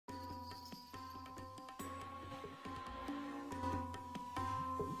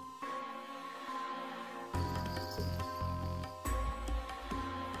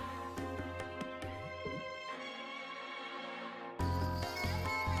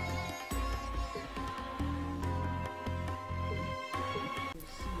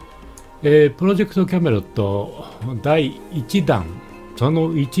プロジェクトカメロット第1弾そ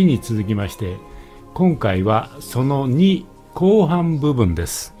の1に続きまして、今回はその2後半部分で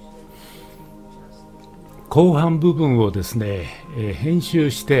す。後半部分をですね、編集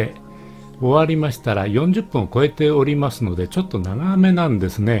して終わりましたら40分を超えておりますので、ちょっと長めなんで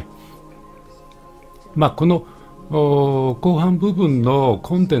すね。この後半部分の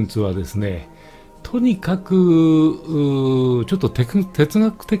コンテンツはですね、とにかくちょっと哲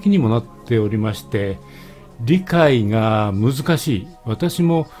学的にもなっておりまして、理解が難しい。私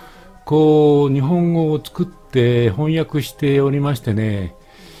も日本語を作って翻訳しておりましてね、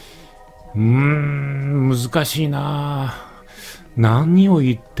難しいな、何を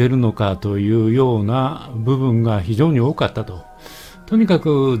言ってるのかというような部分が非常に多かったと。とにか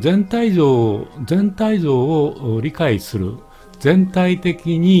く全体像を理解する、全体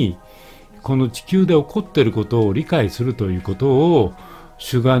的にこの地球で起こっていることを理解するということを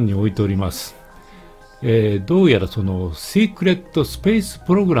主眼に置いております。どうやらそのシークレットスペース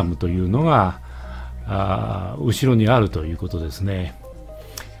プログラムというのが後ろにあるということですね。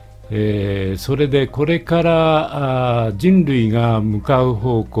それでこれから人類が向かう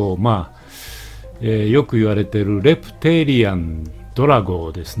方向、よく言われているレプテリアンドラ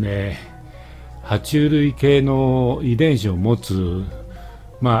ゴですね、爬虫類系の遺伝子を持つ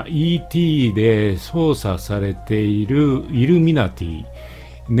ET で操作されているイルミナティ、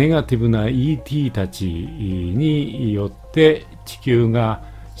ネガティブな ET たちによって地球が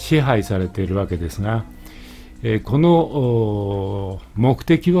支配されているわけですが、この目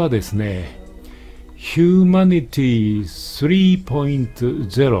的はですね、Humanity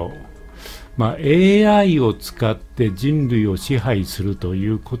 3.0、AI を使って人類を支配するとい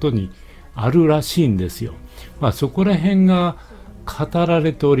うことにあるらしいんですよ。そこら辺が語ら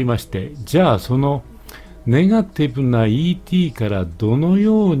れておりまして、じゃあそのネガティブな ET からどの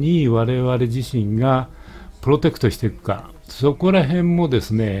ように我々自身がプロテクトしていくか、そこら辺もで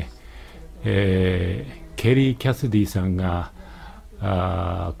すね、ケリー・キャスディさんが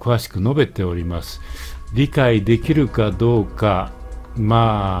詳しく述べております。理解できるかどうか、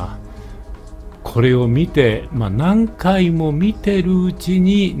これを見て、何回も見てるうち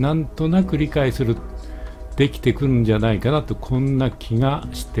になんとなく理解できてくるんじゃないかなと、こんな気が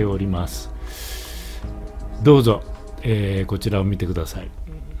しております。どうぞ、こちらを見てください。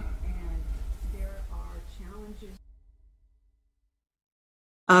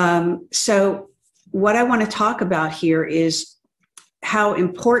So what I want to talk about here is how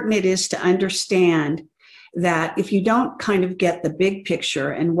important it is to understand that if you don't kind of get the big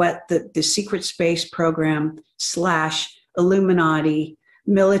picture and what the secret space program / Illuminati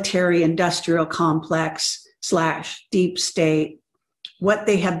military industrial complex / deep state, what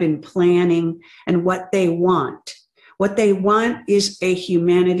they have been planning and what they want. What they want is a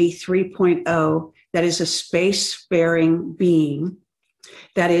humanity 3.0 that is a spacefaring being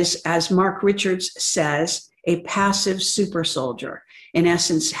that is, as Mark Richards says, a passive super soldier. In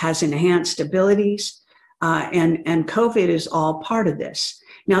essence, has enhanced abilities, and COVID is all part of this.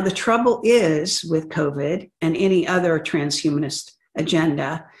 Now, the trouble is with COVID and any other transhumanist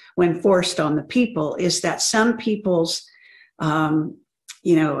agenda, when forced on the people, is that some people's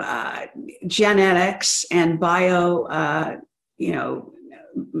genetics and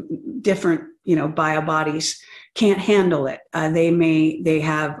different bio bodies can't handle it. They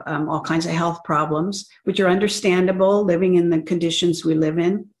have all kinds of health problems, which are understandable living in the conditions we live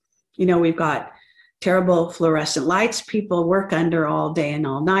in. We've got terrible fluorescent lights people work under all day and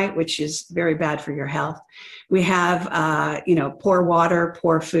all night, which is very bad for your health. We have, poor water,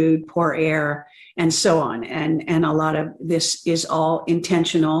 poor food, poor air, and so on. And a lot of this is all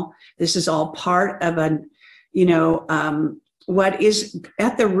intentional. This is all part of what is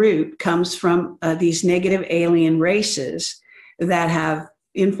at the root comes from these negative alien races that have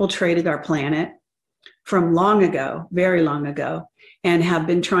infiltrated our planet from long ago, very long ago, and have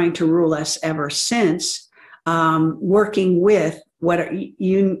been trying to rule us ever since, working with what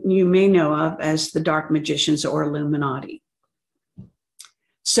you may know of as the dark magicians or Illuminati.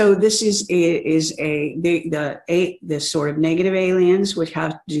 So this is the sort of negative aliens, which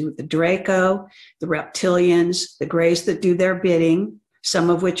have to do with the Draco, the reptilians, the Greys that do their bidding, some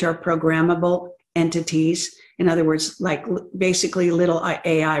of which are programmable entities. In other words, like basically little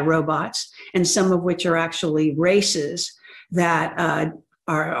AI robots, and some of which are actually races that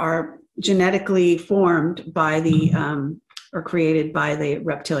are genetically formed by the or created by the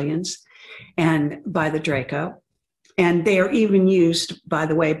reptilians and by the Draco. And they are even used, by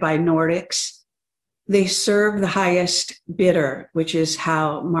the way, by Nordics. They serve the highest bidder, which is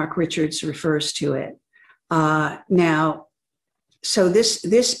how Mark Richards refers to it. Now, so this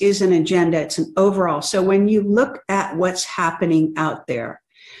is an agenda. It's an overall. So when you look at what's happening out there,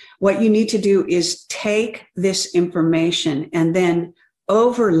 what you need to do is take this information and then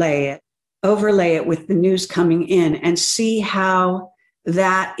overlay it with the news coming in and see how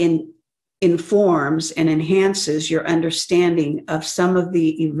that informs and enhances your understanding of some of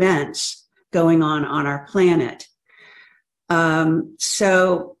the events going on our planet.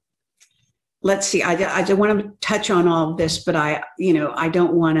 So let's see, I don't want to touch on all of this, but I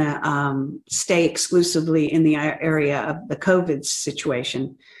don't want to stay exclusively in the area of the COVID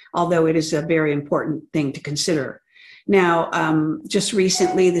situation, although it is a very important thing to consider. Now, just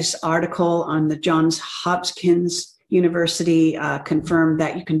recently, this article on the Johns Hopkins University confirmed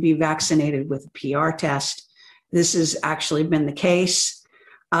that you can be vaccinated with a PR test. This has actually been the case.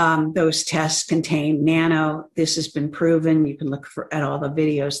 Those tests contain nano. This has been proven. You can look at all the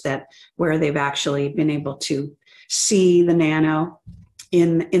videos where they've actually been able to see the nano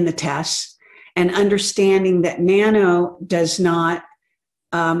in the tests, and understanding that nano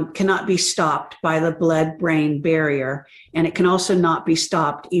cannot be stopped by the blood-brain barrier, and it can also not be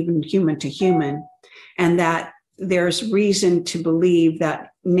stopped even human to human, and that there's reason to believe that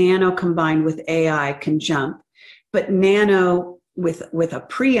nano combined with AI can jump, but nano with a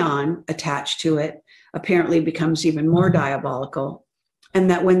prion attached to it apparently becomes even more diabolical. And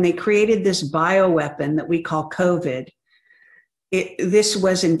that when they created this bioweapon that we call COVID, this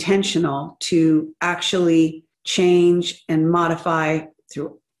was intentional to actually change and modify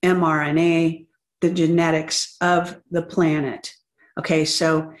through mRNA the genetics of the planet. Okay,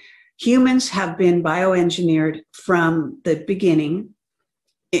 so humans have been bioengineered from the beginning.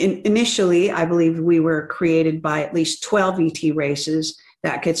 Initially, I believe we were created by at least 12 ET races.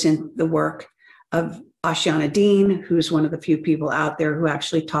 That gets in the work of Ashana Dean, who's one of the few people out there who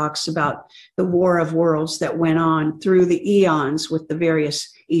actually talks about the war of worlds that went on through the eons with the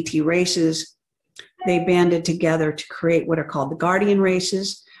various ET races. They banded together to create what are called the guardian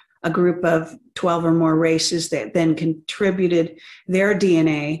races, a group of 12 or more races that then contributed their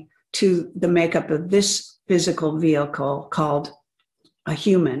DNA to the makeup of this physical vehicle called a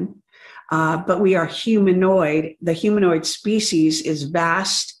human. But we are humanoid. The humanoid species is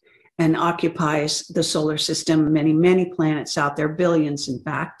vast and occupies the solar system, many, many planets out there, billions, in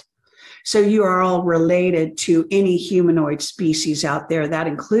fact. So you are all related to any humanoid species out there. That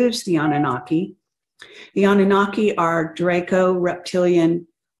includes the Anunnaki. The Anunnaki are Draco reptilian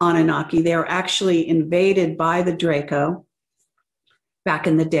Anunnaki. They are actually invaded by the Draco. Back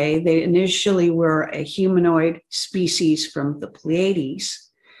in the day, they initially were a humanoid species from the Pleiades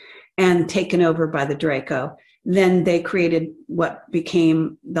and taken over by the Draco. Then they created what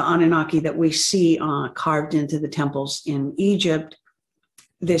became the Anunnaki that we see carved into the temples in Egypt,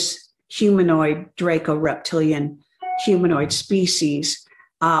 this humanoid Draco reptilian humanoid species,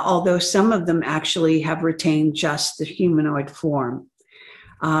 although some of them actually have retained just the humanoid form.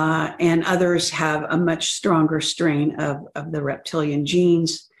 And others have a much stronger strain of the reptilian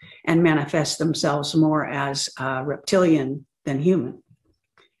genes and manifest themselves more as reptilian than human.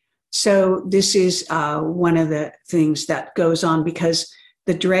 So this is one of the things that goes on, because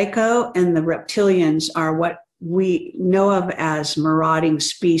the Draco and the reptilians are what we know of as marauding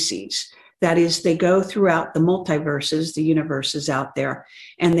species. That is, they go throughout the multiverses, the universes out there,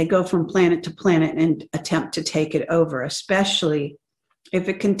 and they go from planet to planet and attempt to take it over, especially if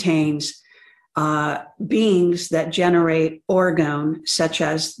it contains beings that generate orgone, such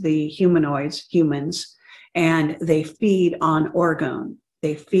as the humanoids, humans, and they feed on orgone.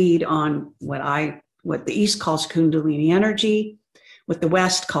 They feed on what the East calls Kundalini energy, what the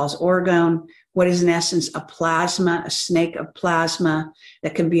West calls orgone, what is in essence a plasma, a snake of plasma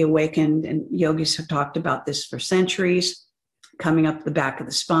that can be awakened. And yogis have talked about this for centuries, coming up the back of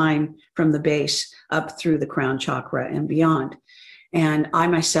the spine from the base up through the crown chakra and beyond. And I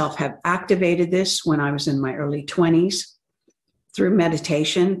myself have activated this when I was in my early 20s through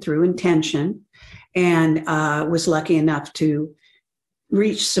meditation, through intention, and was lucky enough to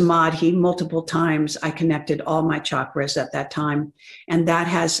reach samadhi multiple times. I connected all my chakras at that time. And that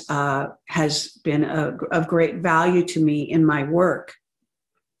has been of great value to me in my work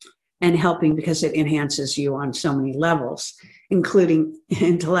and helping, because it enhances you on so many levels, including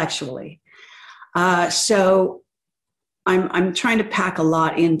intellectually. So I'm trying to pack a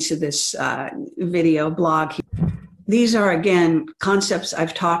lot into this video blog. These are, again, concepts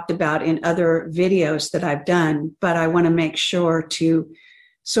I've talked about in other videos that I've done, but I want to make sure to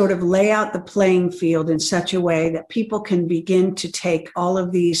sort of lay out the playing field in such a way that people can begin to take all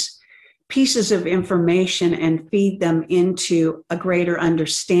of these pieces of information and feed them into a greater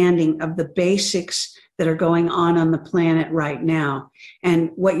understanding of the basics that are going on the planet right now. And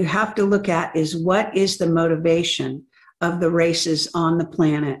what you have to look at is what is the motivation of the races on the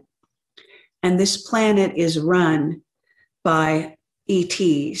planet. And this planet is run by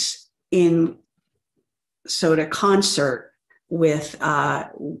ETs in sort of concert with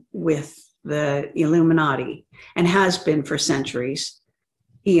the Illuminati, and has been for centuries,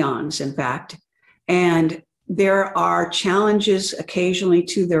 eons, in fact. And there are challenges occasionally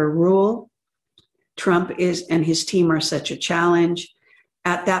to their rule. Trump and his team are such a challenge.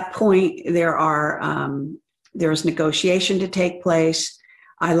 At that point, there's negotiation to take place.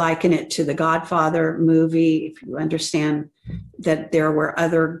 I liken it to the Godfather movie. If you understand that there were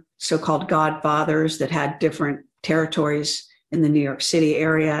other so-called Godfathers that had different territories in the New York City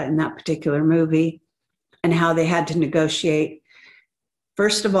area in that particular movie, and how they had to negotiate.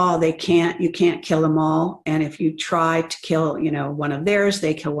 First of all, you can't kill them all. And if you try to kill, one of theirs,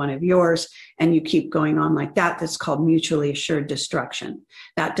 they kill one of yours, and you keep going on like that. That's called mutually assured destruction.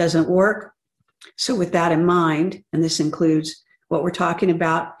 That doesn't work. So with that in mind, and this includes what we're talking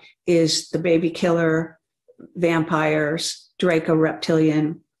about is the baby killer, vampires, Draco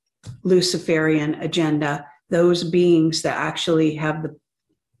reptilian, Luciferian agenda, those beings that actually have the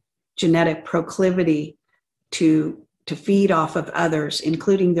genetic proclivity to feed off of others,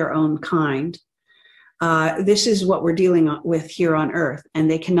 including their own kind. This is what we're dealing with here on Earth, and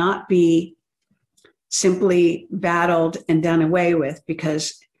they cannot be simply battled and done away with,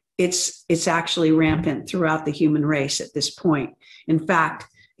 because it's actually rampant throughout the human race at this point. In fact,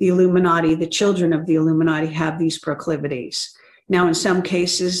 the Illuminati, the children of the Illuminati, have these proclivities. Now, in some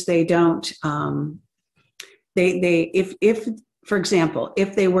cases, they don't. If for example,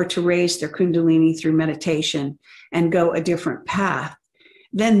 if they were to raise their Kundalini through meditation and go a different path,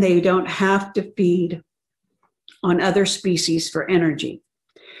 then they don't have to feed on other species for energy.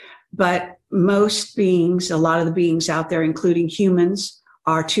 But most beings, a lot of the beings out there, including humans,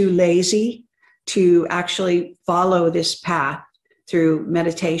 are too lazy to actually follow this path through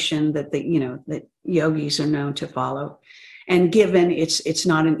meditation that that yogis are known to follow. And given it's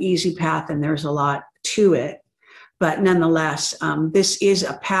not an easy path and there's a lot to it, but nonetheless, this is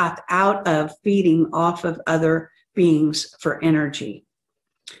a path out of feeding off of other beings for energy.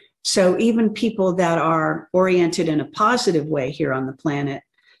 So even people that are oriented in a positive way here on the planet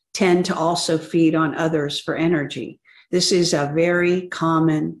tend to also feed on others for energy. This is a very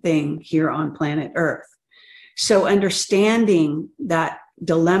common thing here on planet Earth. So understanding that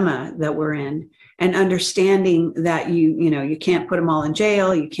dilemma that we're in, and understanding that you can't put them all in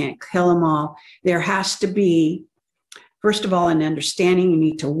jail, you can't kill them all. There has to be, first of all, an understanding. You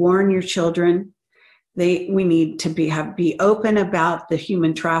need to warn your children. We need to be open about the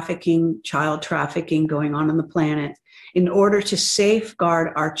human trafficking, child trafficking going on the planet. In order to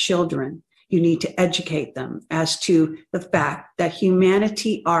safeguard our children, you need to educate them as to the fact that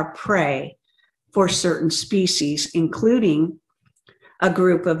humanity are prey for certain species, including a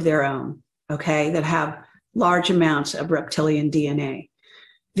group of their own, that have large amounts of reptilian DNA.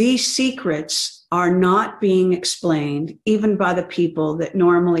 These secrets are not being explained even by the people that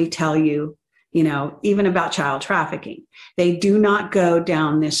normally tell you, even about child trafficking. They do not go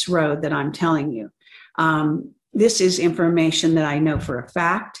down this road that I'm telling you. This is information that I know for a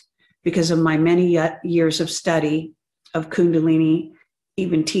fact because of my many years of study of Kundalini,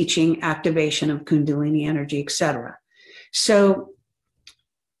 even teaching activation of Kundalini energy, etc. So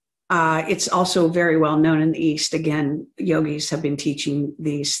it's also very well known in the East. Again, yogis have been teaching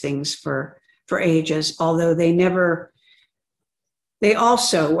these things for ages, although they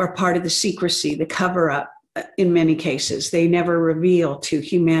also are part of the secrecy, the cover up in many cases. They never reveal to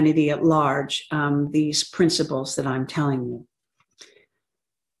humanity at large these principles that I'm telling you.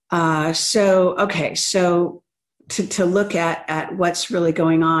 So to look at what's really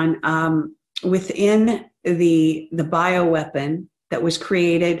going on within the bioweapon that was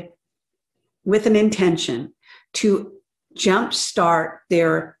created with an intention to jumpstart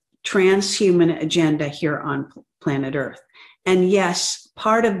their transhuman agenda here on planet Earth. And yes,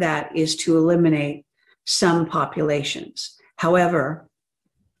 part of that is to eliminate some populations. However,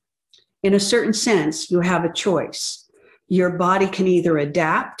 in a certain sense, you have a choice. Your body can either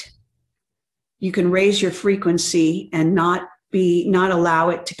adapt, you can raise your frequency and not allow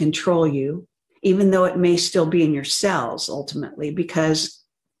it to control you, even though it may still be in your cells ultimately, because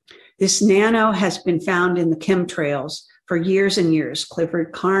this nano has been found in the chemtrails for years and years.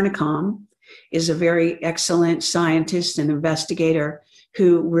 Clifford Carnicom is a very excellent scientist and investigator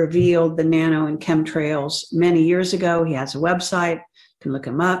who revealed the nano and chemtrails many years ago. He has a website, you can look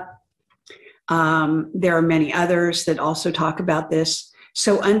him up. There are many others that also talk about this.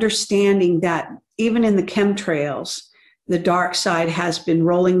 So understanding that even in the chemtrails, the dark side has been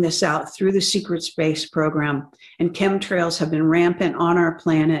rolling this out through the secret space program, and chemtrails have been rampant on our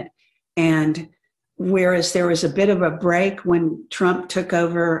planet. And whereas there was a bit of a break when Trump took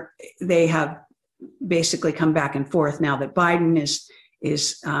over, they have basically come back and forth now that Biden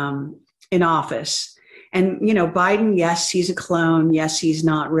is in office. And, you know, Biden, yes, he's a clone. Yes, he's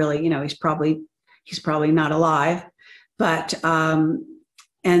not really, you know, he's probably not alive, but,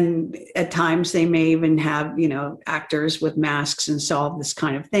 and at times they may even have, you know, actors with masks and solve this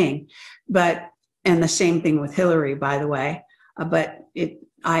kind of thing. But, and the same thing with Hillary, by the way.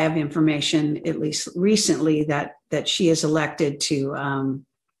 I have information, at least recently, that she is elected to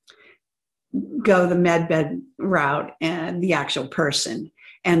go the medbed route and the actual person,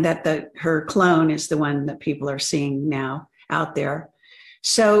 and that her clone is the one that people are seeing now out there.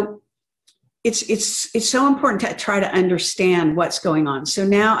 So it's so important to try to understand what's going on. So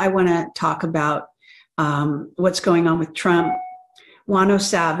now I want to talk about what's going on with Trump,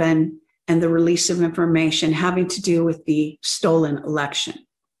 107, and the release of information having to do with the stolen election.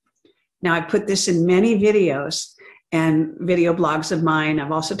 Now, I put this in many videos and video blogs of mine.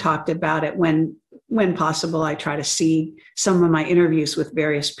 I've also talked about it when possible. I try to see some of my interviews with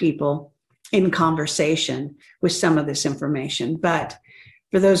various people in conversation with some of this information. But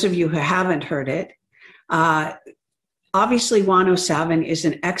for those of you who haven't heard it, obviously 107 is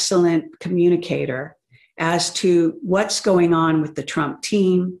an excellent communicator as to what's going on with the Trump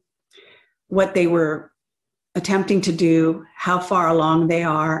team, what they were attempting to do, how far along they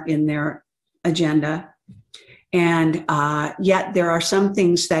are in their agenda. And yet there are some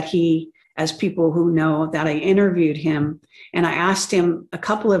things that he, as people who know that I interviewed him, and I asked him a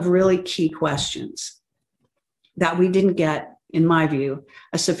couple of really key questions that we didn't get, in my view,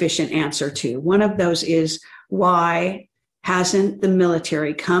 a sufficient answer to. One of those is, why hasn't the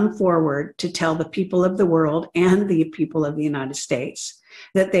military come forward to tell the people of the world and the people of the United States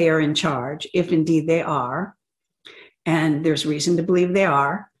that they are in charge, if indeed they are? And there's reason to believe they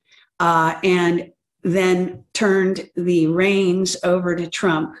are, and then turned the reins over to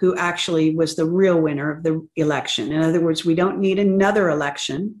Trump, who actually was the real winner of the election. In other words, we don't need another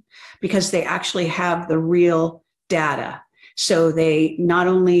election because they actually have the real data. So they not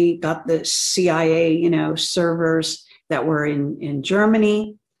only got the CIA, you know, servers that were in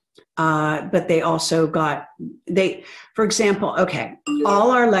Germany, but they also got, for example, okay,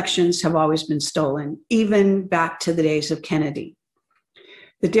 all our elections have always been stolen, even back to the days of Kennedy.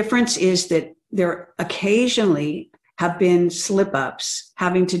 The difference is that there occasionally have been slip-ups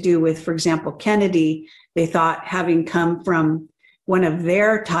having to do with, for example, Kennedy, they thought, having come from one of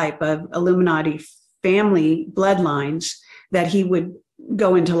their type of Illuminati family bloodlines, that he would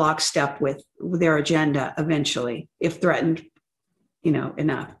go into lockstep with their agenda eventually, if threatened, you know,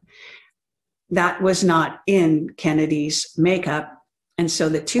 enough. That was not in Kennedy's makeup. And so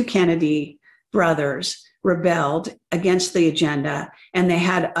the two Kennedy brothers rebelled against the agenda, and they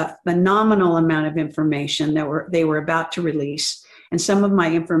had a phenomenal amount of information that they were about to release. And some of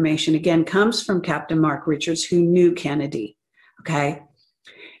my information, again, comes from Captain Mark Richards, who knew Kennedy, okay?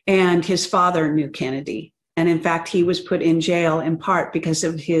 And his father knew Kennedy. And in fact, he was put in jail in part because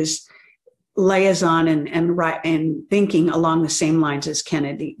of his liaison and thinking along the same lines as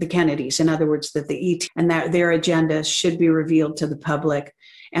the Kennedys. In other words, that the ET and that their agenda should be revealed to the public,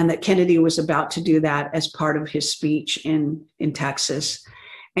 and that Kennedy was about to do that as part of his speech in Texas.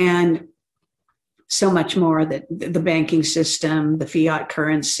 And so much more, that the banking system, the fiat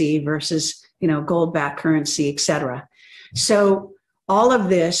currency versus, you know, gold-backed currency, et cetera. So all of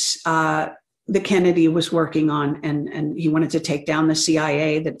this, the Kennedy was working on, and he wanted to take down the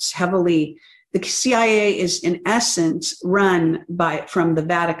CIA. The CIA is in essence run from the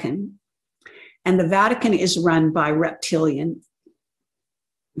Vatican, and the Vatican is run by the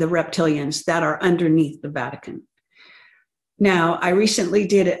reptilians that are underneath the Vatican. Now, I recently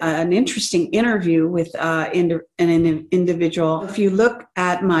did an interesting interview with an individual. If you look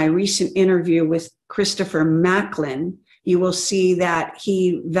at my recent interview with Christopher Macklin, you will see that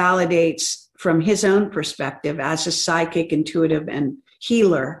he validates from his own perspective as a psychic, intuitive, and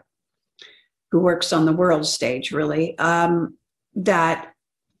healer who works on the world stage, really, that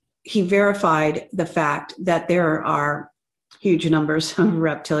he verified the fact that there are huge numbers of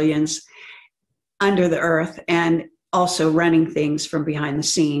reptilians under the earth and also running things from behind the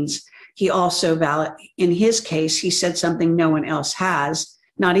scenes. He also in his case, he said something no one else has,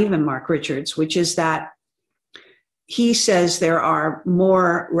 not even Mark Richards, which is that he says there are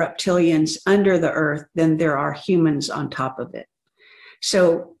more reptilians under the earth than there are humans on top of it.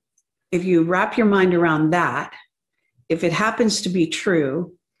 So if you wrap your mind around that, if it happens to be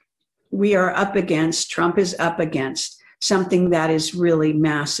true, Trump is up against something that is really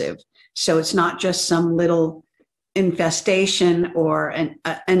massive. So it's not just some little infestation or an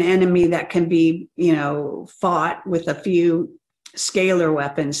enemy that can be, fought with a few scalar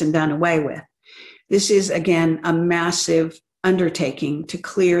weapons and done away with. This is, again, a massive undertaking to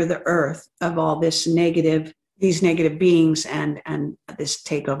clear the earth of all these negative beings and this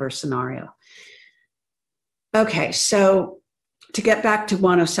takeover scenario. Okay, so to get back to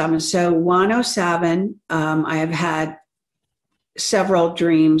 107. So 107, I have had several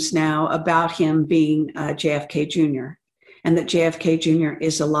dreams now about him being JFK Jr. and that JFK Jr.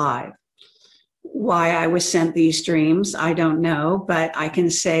 is alive. Why I was sent these dreams, I don't know, but I can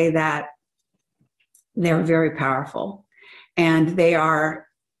say that they're very powerful. And they are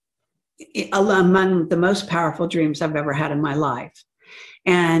among the most powerful dreams I've ever had in my life.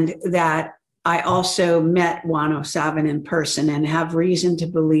 And that I also met 107 in person and have reason to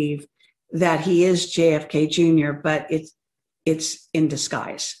believe that he is JFK Jr., but it's in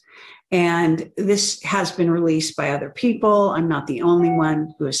disguise. And this has been released by other people. I'm not the only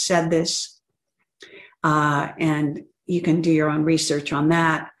one who has said this. And you can do your own research on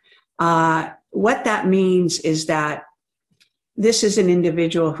that. What that means is that this is an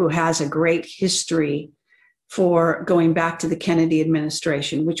individual who has a great history for going back to the Kennedy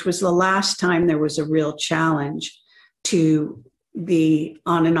administration, which was the last time there was a real challenge to the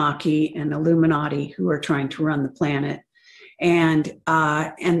Anunnaki and Illuminati who are trying to run the planet. And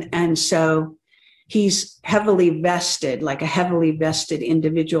so he's heavily vested, like a heavily vested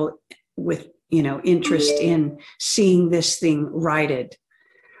individual with, interest in seeing this thing righted.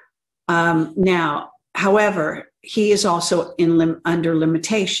 Now, however, he is also under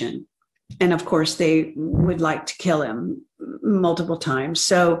limitation. And of course, they would like to kill him multiple times.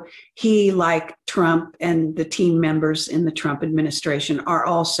 So he, like Trump and the team members in the Trump administration, are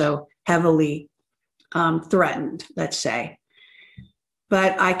also heavily threatened, let's say.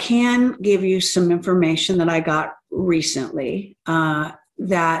 But I can give you some information that I got recently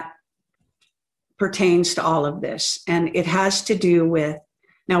that pertains to all of this. And it has to do with,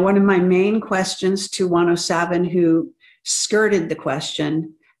 now, one of my main questions to 107, who skirted the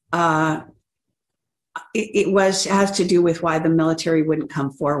question, it has to do with why the military wouldn't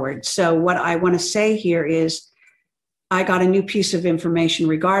come forward. So what I want to say here is I got a new piece of information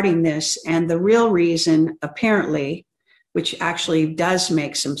regarding this, and the real reason, apparently, which actually does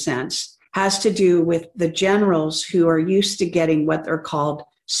make some sense, has to do with the generals who are used to getting what are called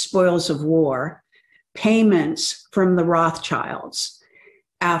spoils of war, payments from the Rothschilds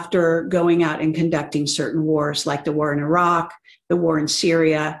after going out and conducting certain wars, like the war in Iraq, the war in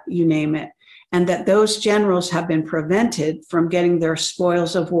Syria, you name it, and that those generals have been prevented from getting their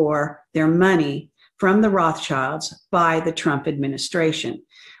spoils of war, their money, from the Rothschilds by the Trump administration,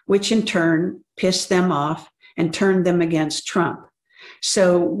 which in turn pissed them off and turned them against Trump.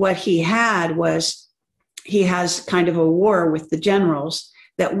 So what he had was, he has kind of a war with the generals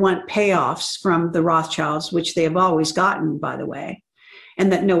that want payoffs from the Rothschilds, which they have always gotten, by the way,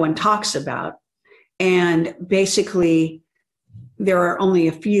 and that no one talks about. And basically, there are only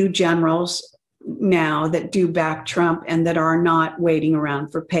a few generals now that do back Trump and that are not waiting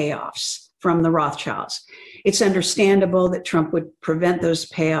around for payoffs from the Rothschilds. It's understandable that Trump would prevent those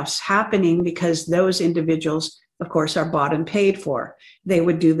payoffs happening because those individuals, of course, are bought and paid for. They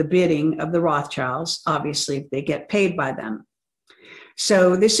would do the bidding of the Rothschilds, obviously, if they get paid by them.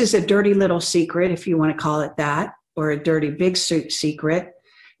 So this is a dirty little secret, if you want to call it that, or a dirty big secret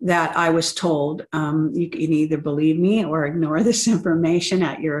that I was told. You can either believe me or ignore this information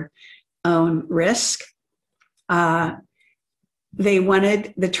at your own risk. The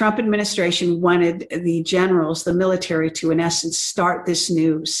Trump administration wanted the generals, the military, to, in essence, start this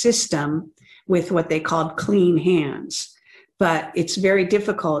new system with what they called clean hands. But it's very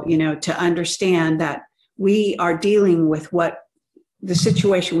difficult, to understand that we are dealing with the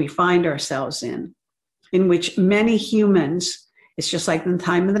situation we find ourselves in which many humans, it's just like in the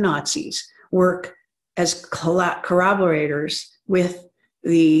time of the Nazis, work as collaborators with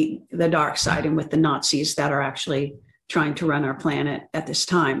the dark side and with the Nazis that are actually trying to run our planet at this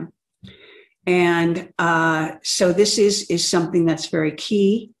time. And so this is something that's very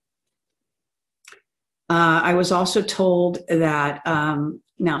key. I was also told that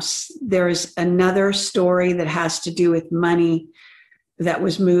now there is another story that has to do with money that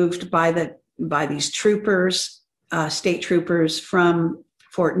was moved by these troopers, state troopers from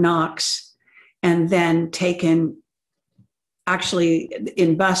Fort Knox, and then taken actually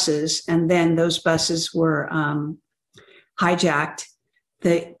in buses, and then those buses were hijacked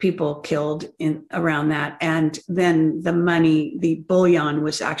the people killed in around that. And then the money, the bullion,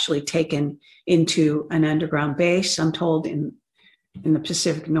 was actually taken into an underground base, I'm told, in the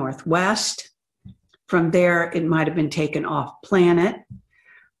Pacific Northwest. From there, it might have been taken off planet.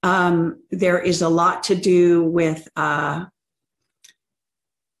 There is a lot to do with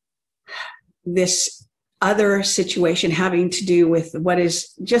this other situation having to do with what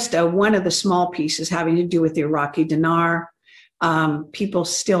is just one of the small pieces having to do with the Iraqi dinar. People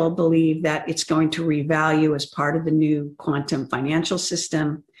still believe that it's going to revalue as part of the new quantum financial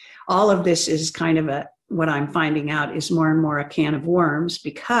system. All of this is kind of what I'm finding out is more and more a can of worms,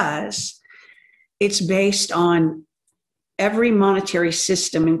 because it's based on every monetary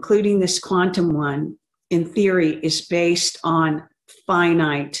system, including this quantum one, in theory, is based on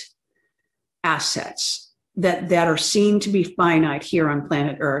finite assets that are seen to be finite here on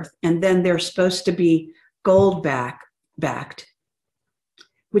planet Earth. And then they're supposed to be gold backed,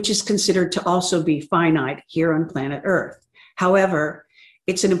 which is considered to also be finite here on planet Earth. However,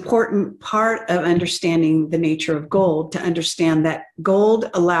 it's an important part of understanding the nature of gold to understand that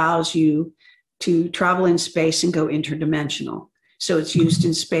gold allows you to travel in space and go interdimensional. So it's used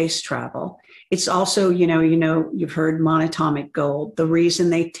in space travel. It's also, you've heard monatomic gold. The reason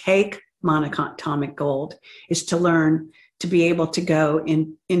they take monatomic gold is to learn to be able to go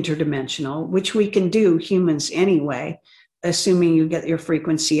in interdimensional, which we can do, humans anyway, assuming you get your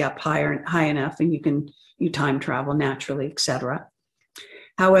frequency up high enough and you time travel naturally, etc.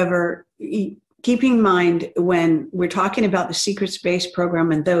 However, keep in mind, when we're talking about the secret space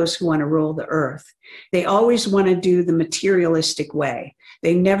program and those who want to rule the earth, they always want to do the materialistic way.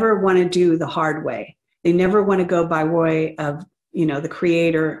 They never want to do the hard way. They never want to go by way of, the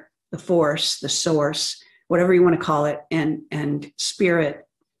creator, the force, the source, whatever you want to call it, and spirit.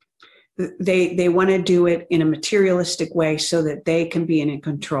 They want to do it in a materialistic way so that they can be in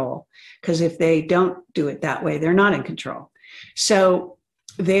control. Because if they don't do it that way, they're not in control. So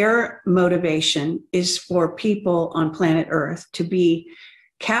their motivation is for people on planet Earth to be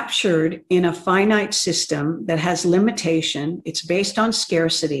captured in a finite system that has limitation. It's based on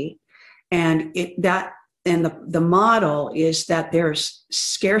scarcity, and the model is that there's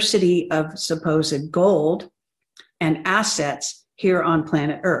scarcity of supposed gold and assets here on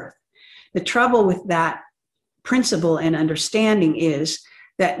planet Earth. The trouble with that principle and understanding is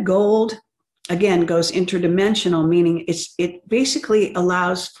that gold, again, goes interdimensional, meaning it basically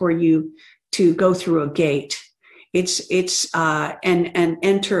allows for you to go through a gate. It's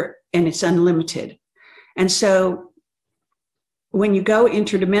enter, and it's unlimited. And so when you go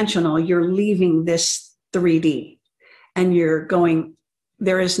interdimensional, you're leaving this 3D and you're going,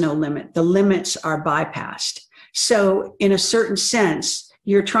 there is no limit. The limits are bypassed. So in a certain sense,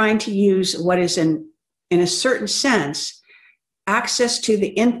 you're trying to use what is in a certain sense, access to the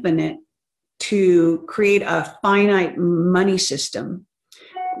infinite to create a finite money system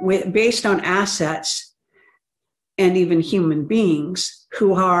based on assets and even human beings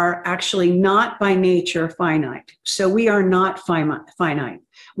who are actually not by nature finite. So we are not finite.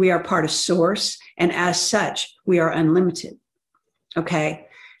 We are part of source, and as such, we are unlimited. Okay,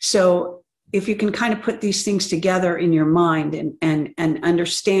 so if you can kind of put these things together in your mind and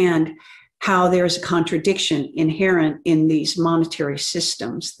understand how there's a contradiction inherent in these monetary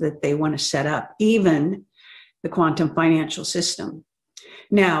systems that they want to set up, even the quantum financial system.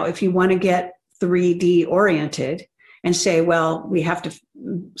 Now, if you want to get 3D oriented and say, well, we have to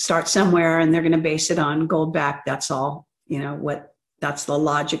start somewhere and they're going to base it on gold back, that's all, that's the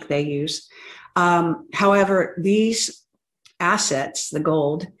logic they use. However, these assets, the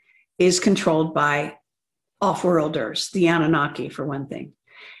gold, is controlled by off-worlders, the Anunnaki, for one thing.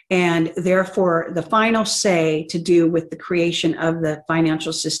 And therefore, the final say to do with the creation of the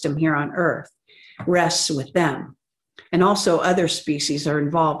financial system here on Earth rests with them. And also other species are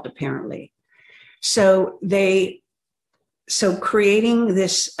involved, apparently. So creating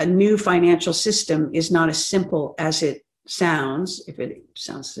a new financial system is not as simple as it sounds, if it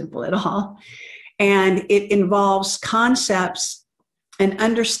sounds simple at all. And it involves concepts and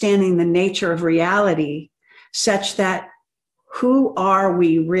understanding the nature of reality such that who are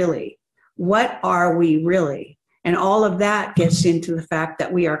we really? What are we really? And all of that gets into the fact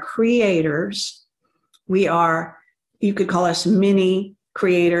that we are creators. We are, you could call us mini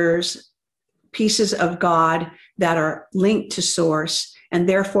creators, pieces of God that are linked to source. And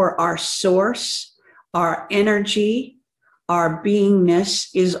therefore our source, our energy, our beingness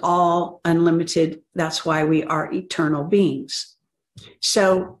is all unlimited. That's why we are eternal beings.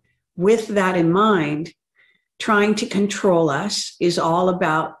 So with that in mind, trying to control us is all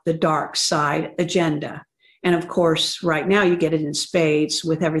about the dark side agenda. And of course, right now you get it in spades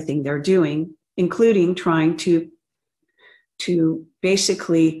with everything they're doing, including trying to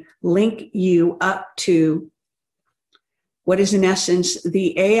basically link you up to what is in essence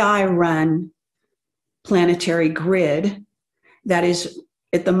the AI-run planetary grid that is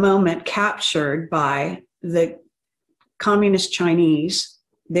at the moment captured by the communist Chinese,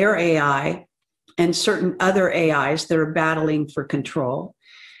 their AI, and certain other AIs that are battling for control.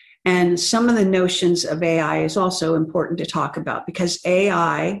 And some of the notions of AI is also important to talk about because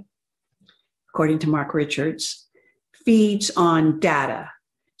AI, according to Mark Richards, feeds on data.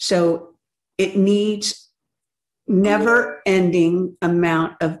 So it needs never-ending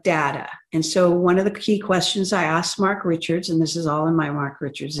amount of data. And so one of the key questions I asked Mark Richards, and this is all in my Mark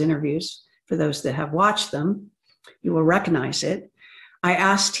Richards interviews, for those that have watched them, you will recognize it. I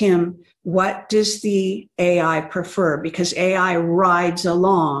asked him, what does the AI prefer? Because AI rides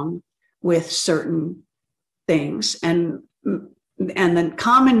along with certain things. And the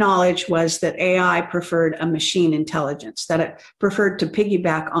common knowledge was that AI preferred a machine intelligence, that it preferred to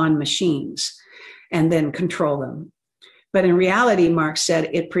piggyback on machines and then control them. But in reality, Mark said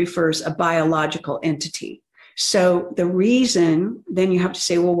it prefers a biological entity. So the reason, then you have to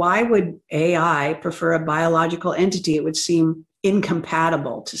say, well, why would AI prefer a biological entity? It would seem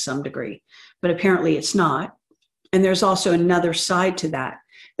incompatible to some degree, but apparently it's not. And there's also another side to that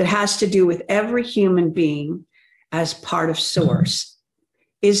has to do with every human being as part of source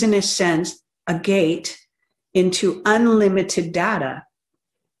is in a sense a gate into unlimited data,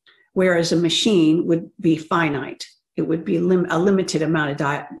 whereas a machine would be finite. It would be a limited amount of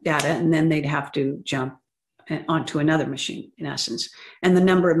data, and then they'd have to jump onto another machine, in essence. And the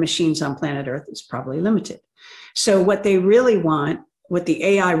number of machines on planet Earth is probably limited. So what they really want, what the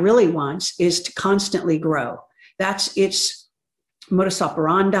AI really wants, is to constantly grow. That's its modus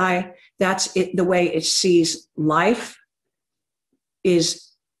operandi. That's it. The way it sees life is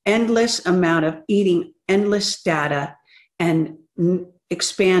endless amount of eating endless data and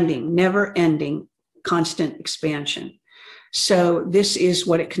expanding, never ending, constant expansion. So this is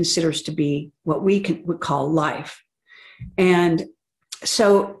what it considers to be what we would call life. And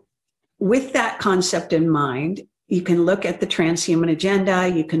so with that concept in mind, you can look at the transhuman agenda.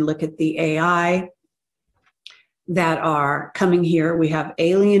 You can look at the AI that are coming here. We have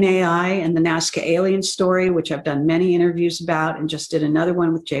alien AI and the Nazca alien story, which I've done many interviews about and just did another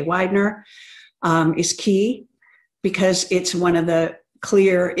one with Jay Widener, is key because it's one of the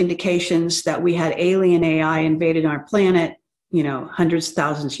clear indications that we had alien AI invaded our planet, hundreds of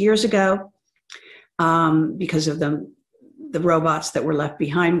thousands of years ago, because of the robots that were left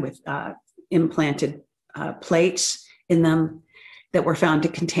behind with implanted plates in them that were found to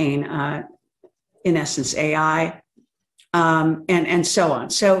contain, in essence, AI, and so on.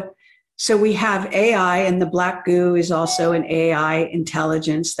 So we have AI, and the black goo is also an AI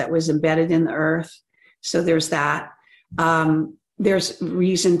intelligence that was embedded in the earth. So there's that. There's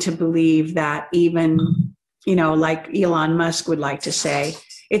reason to believe that even, like Elon Musk would like to say,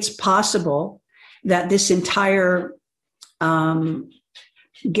 it's possible that this entire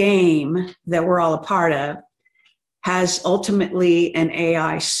game that we're all a part of has ultimately an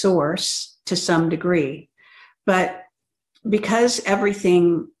AI source to some degree. But because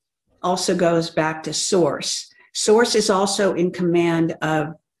everything also goes back to source is also in command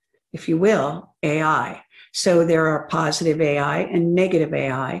of, if you will, AI. So there are positive AI and negative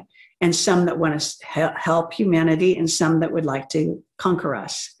AI, and some that want to help humanity and some that would like to conquer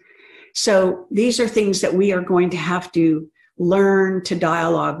us. So these are things that we are going to have to learn to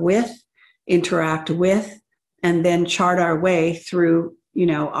dialogue with, interact with, and then chart our way through,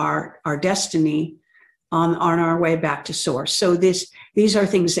 our destiny on our way back to source. So these are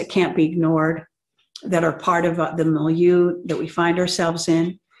things that can't be ignored, that are part of the milieu that we find ourselves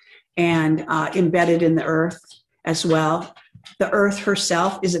in, and embedded in the earth as well. The earth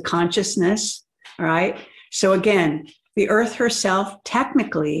herself is a consciousness, all right? So again, the earth herself,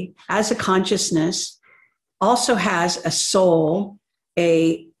 technically, as a consciousness, also has a soul,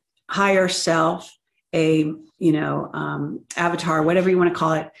 a higher self, a avatar, whatever you want to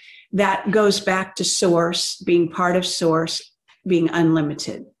call it, that goes back to source, being part of source, being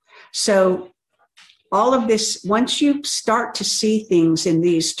unlimited. So all of this, once you start to see things in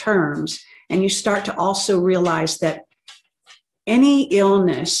these terms, and you start to also realize that any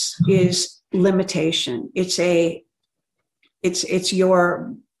illness is limitation. It's a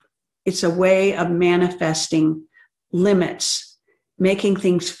way of manifesting limits, making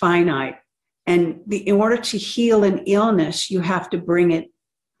things finite. And in order to heal an illness, you have to bring it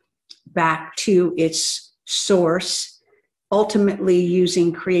back to its source, ultimately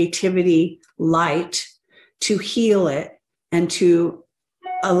using creativity, light, to heal it and to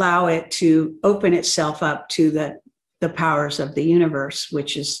allow it to open itself up to the powers of the universe,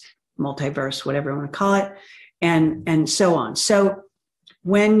 which is multiverse, whatever you want to call it, and so on. So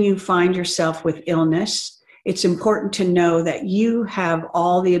when you find yourself with illness, it's important to know that you have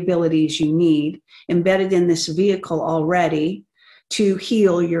all the abilities you need embedded in this vehicle already to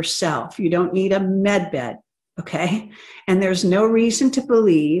heal yourself. You don't need a med bed, okay? And there's no reason to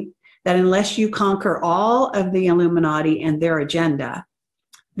believe that unless you conquer all of the Illuminati and their agenda,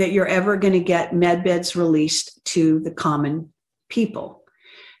 that you're ever going to get med beds released to the common people.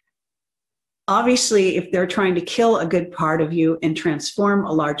 Obviously, if they're trying to kill a good part of you and transform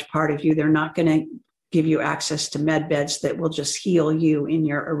a large part of you, they're not going to give you access to med beds that will just heal you in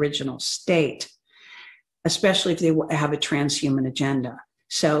your original state, especially if they have a transhuman agenda.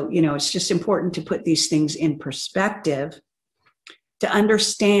 So, it's just important to put these things in perspective, to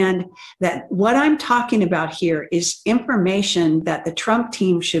understand that what I'm talking about here is information that the Trump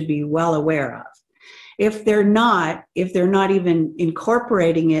team should be well aware of. If they're not even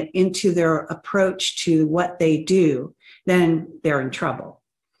incorporating it into their approach to what they do, then they're in trouble.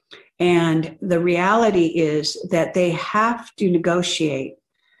 And the reality is that they have to negotiate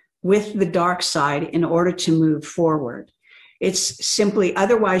with the dark side in order to move forward. It's simply,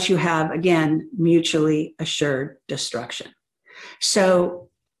 otherwise you have, again, mutually assured destruction. So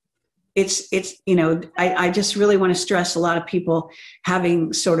I just really want to stress a lot of people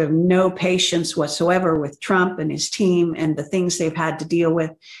having sort of no patience whatsoever with Trump and his team and the things they've had to deal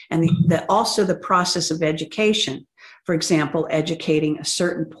with, and also the process of education. For example, educating a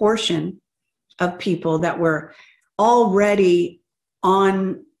certain portion of people that were already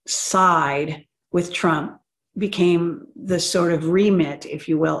on side with Trump became the sort of remit, if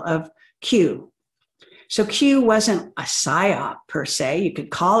you will, of Q. So Q wasn't a psyop per se. You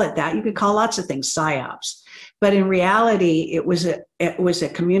could call it that. You could call lots of things psyops. But in reality, it was a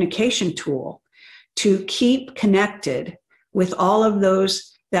communication tool to keep connected with all of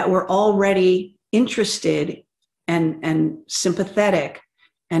those that were already interested and sympathetic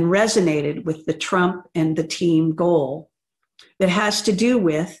and resonated with the Trump and the team goal that has to do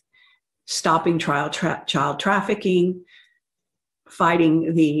with stopping child trafficking,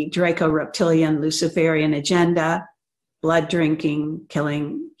 fighting the Draco-reptilian Luciferian agenda, blood drinking,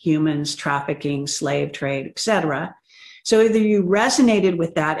 killing humans, trafficking, slave trade, etc. So either you resonated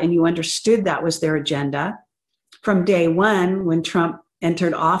with that and you understood that was their agenda from day one when Trump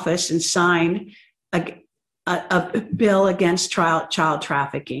entered office and signed a bill against child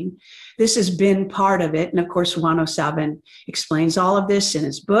trafficking. This has been part of it. And of course, Juan O'Sabin explains all of this in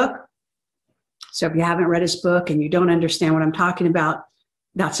his book. So if you haven't read his book and you don't understand what I'm talking about,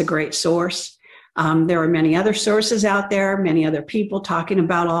 that's a great source. There are many other sources out there, many other people talking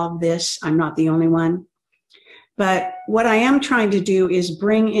about all of this. I'm not the only one. But what I am trying to do is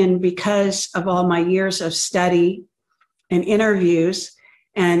bring in, because of all my years of study and interviews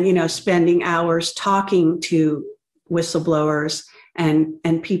and, spending hours talking to whistleblowers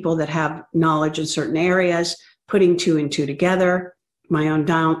and people that have knowledge in certain areas, putting two and two together, my own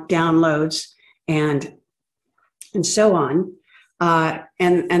downloads, and so on.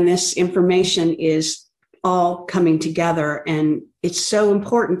 And this information is all coming together. And it's so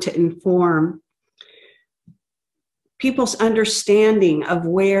important to inform people's understanding of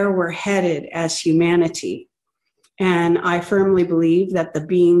where we're headed as humanity. And I firmly believe that the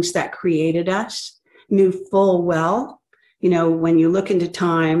beings that created us knew full well, when you look into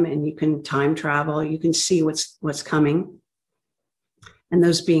time and you can time travel, you can see what's coming. And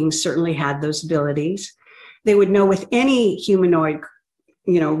those beings certainly had those abilities. They would know with any humanoid,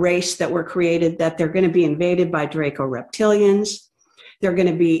 race that were created that they're going to be invaded by Draco-reptilians. They're going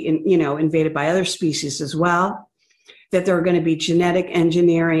to be, invaded by other species as well. That there are going to be genetic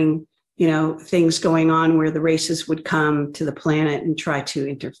engineering, things going on where the races would come to the planet and try to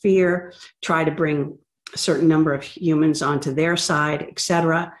interfere, try to bring a certain number of humans onto their side, et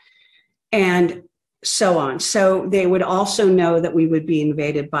cetera, and so on. So they would also know that we would be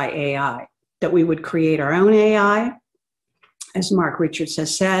invaded by AI, that we would create our own AI. As Mark Richards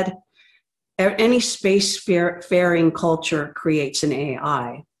has said, any spacefaring culture creates an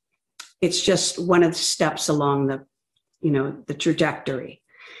AI. It's just one of the steps along the trajectory.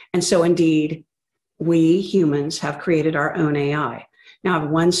 And so indeed, we humans have created our own AI. Now, I have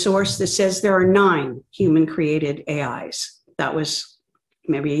one source that says there are 9 human-created AIs. That was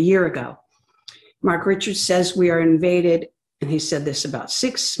maybe a year ago. Mark Richards says we are invaded, and he said this about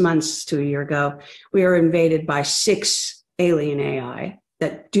 6 months to a year ago, we are invaded by 6 alien AI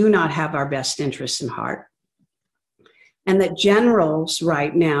that do not have our best interests in heart, and that generals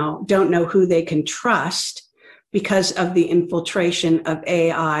right now don't know who they can trust because of the infiltration of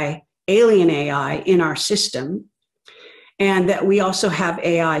AI, alien AI in our system, and that we also have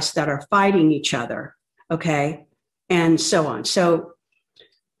AIs that are fighting each other, okay, and so on. So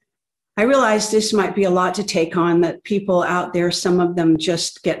I realize this might be a lot to take on, that people out there, some of them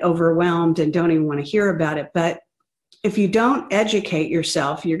just get overwhelmed and don't even want to hear about it. But if you don't educate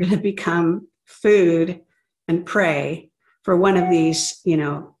yourself, you're going to become food and prey for one of these,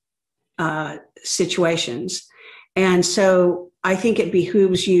 situations. And so I think it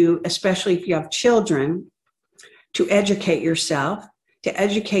behooves you, especially if you have children, to educate yourself, to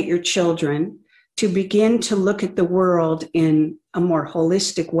educate your children, to begin to look at the world in a more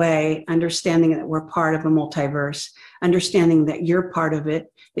holistic way, understanding that we're part of a multiverse, understanding that you're part of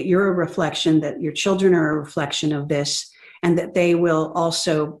it, that you're a reflection, that your children are a reflection of this, and that they will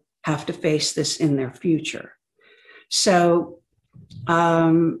also have to face this in their future. So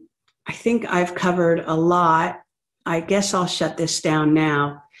I think I've covered a lot. I guess I'll shut this down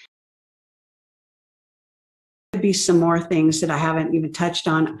now. There'll be some more things that I haven't even touched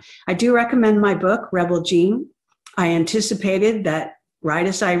on. I do recommend my book, Rebel Gene. I anticipated that right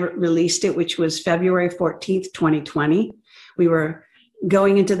as I released it, which was February 14th, 2020, we were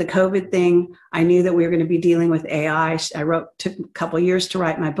going into the COVID thing. I knew that we were going to be dealing with AI. Took a couple of years to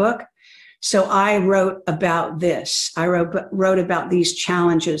write my book. So I wrote about this. I wrote about these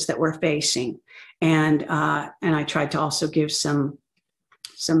challenges that we're facing. And I tried to also give some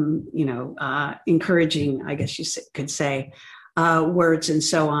encouraging, I guess you could say, words and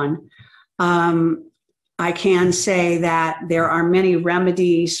so on. I can say that there are many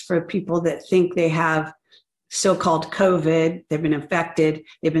remedies for people that think they have so-called COVID. They've been infected.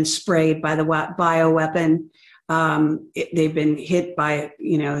 They've been sprayed by the bioweapon. They've been hit by,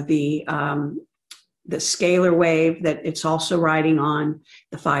 the scalar wave that it's also riding on,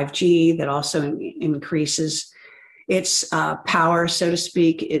 the 5G that also increases its power, so to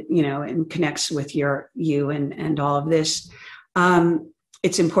speak, and connects with you and all of this.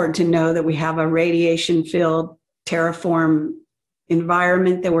 It's important to know that we have a radiation-filled terraform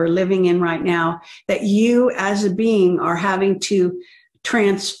environment that we're living in right now, that you as a being are having to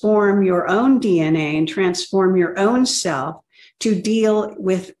transform your own DNA and transform your own self to deal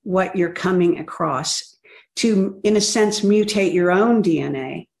with what you're coming across, to, in a sense, mutate your own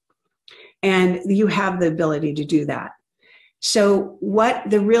DNA. And you have the ability to do that. So what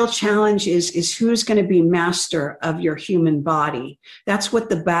the real challenge is who's going to be master of your human body. That's what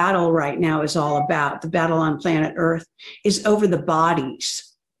the battle right now is all about. The battle on planet Earth is over the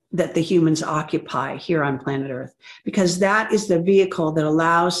bodies that the humans occupy here on planet Earth, because that is the vehicle that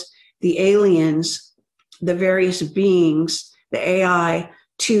allows the aliens, the various beings, the AI,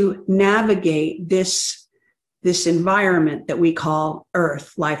 to navigate this environment that we call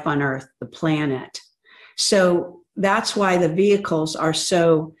Earth, life on Earth, the planet. So that's why the vehicles are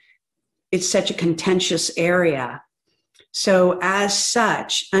it's such a contentious area. So as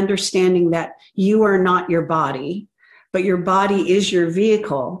such, understanding that you are not your body, but your body is your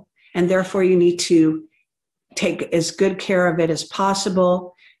vehicle, and therefore you need to take as good care of it as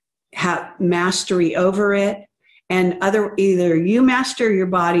possible, have mastery over it, and either you master your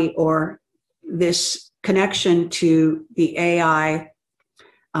body or this connection to the AI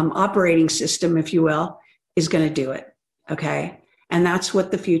operating system, if you will, is going to do it, okay? And that's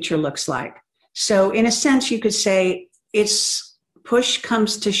what the future looks like. So in a sense, you could say it's push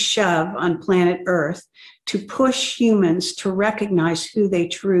comes to shove on planet Earth to push humans to recognize who they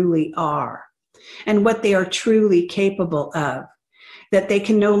truly are and what they are truly capable of, that they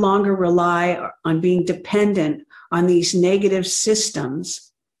can no longer rely on being dependent on these negative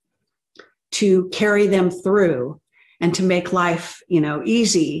systems to carry them through and to make life,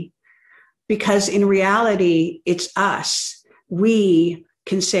 easy, because in reality, it's us. We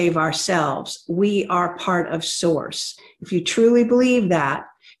can save ourselves. We are part of Source. If you truly believe that,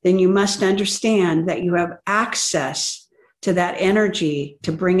 then you must understand that you have access to that energy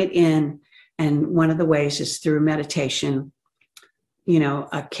to bring it in. And one of the ways is through meditation,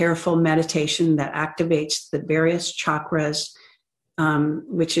 a careful meditation that activates the various chakras,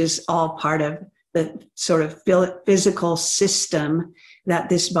 which is all part of the sort of physical system that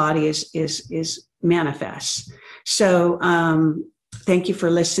this body is manifests. So thank you for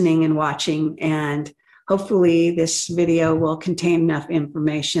listening and watching. And hopefully this video will contain enough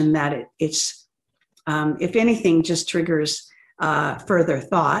information that it's, if anything, just triggers further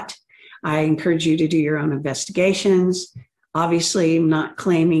thought. I encourage you to do your own investigations. Obviously, I'm not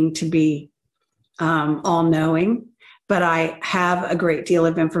claiming to be all-knowing, but I have a great deal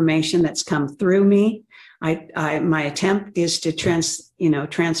of information that's come through me. My attempt is to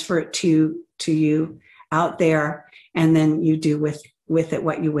transfer it to you out there, and then you do with it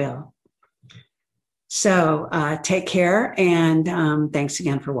what you will. So take care, and thanks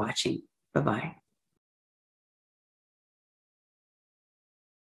again for watching. Bye-bye.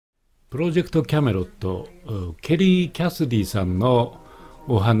 プロジェクトキャメロット、ケリー・キャスディさんの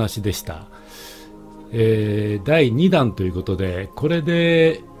お話でした。第2弾ということで、これ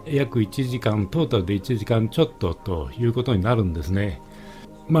で約1時間、トータルで1時間ちょっとということになるんですね。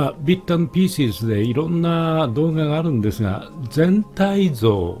ビット&ピーシーズでいろんな動画があるんですが、全体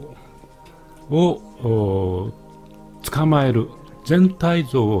像を捕まえる、全体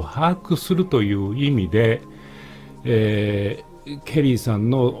像を把握するという意味で、ケリーさん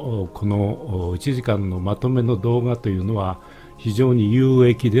のこの1時間のまとめの動画というのは非常に有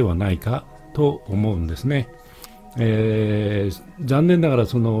益ではないかと思うんですね。残念ながら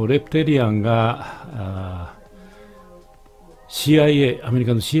そのレプテリアンがCIA、アメリ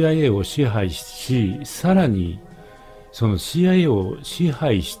カの CIA を支配し、さらにその CIA を支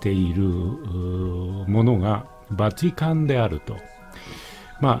配しているものがバチカンであると。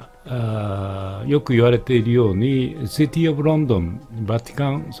よく言われているように、シティ・オブ・ロンドン、バチカ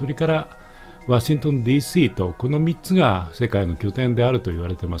ン、それからワシントン DC と、この3つが世界の拠点であると言わ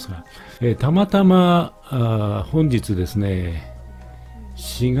れていますが、たまたま本日ですね、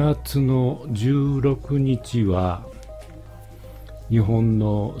4月の16日は、日本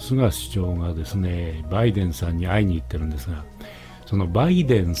の菅首相がですね、バイデンさんに会いに行ってるんですが、そのバイ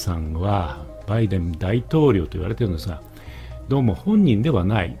デンさんは、バイデン大統領と言われてるんですが、どうも本人では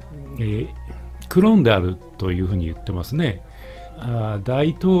ない、クローンであるというふうに言ってますね。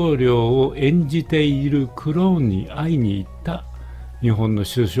大統領を演じているクローンに会いに行った日本の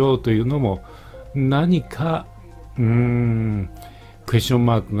首相というのも何かクエスチョン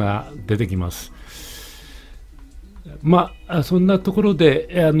マークが出てきます。そんなところで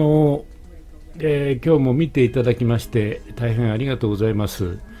今日も見ていただきまして大変ありがとうございま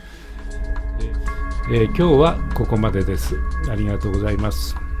す。今日はここまでです。ありがとうございま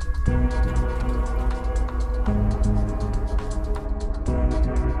す。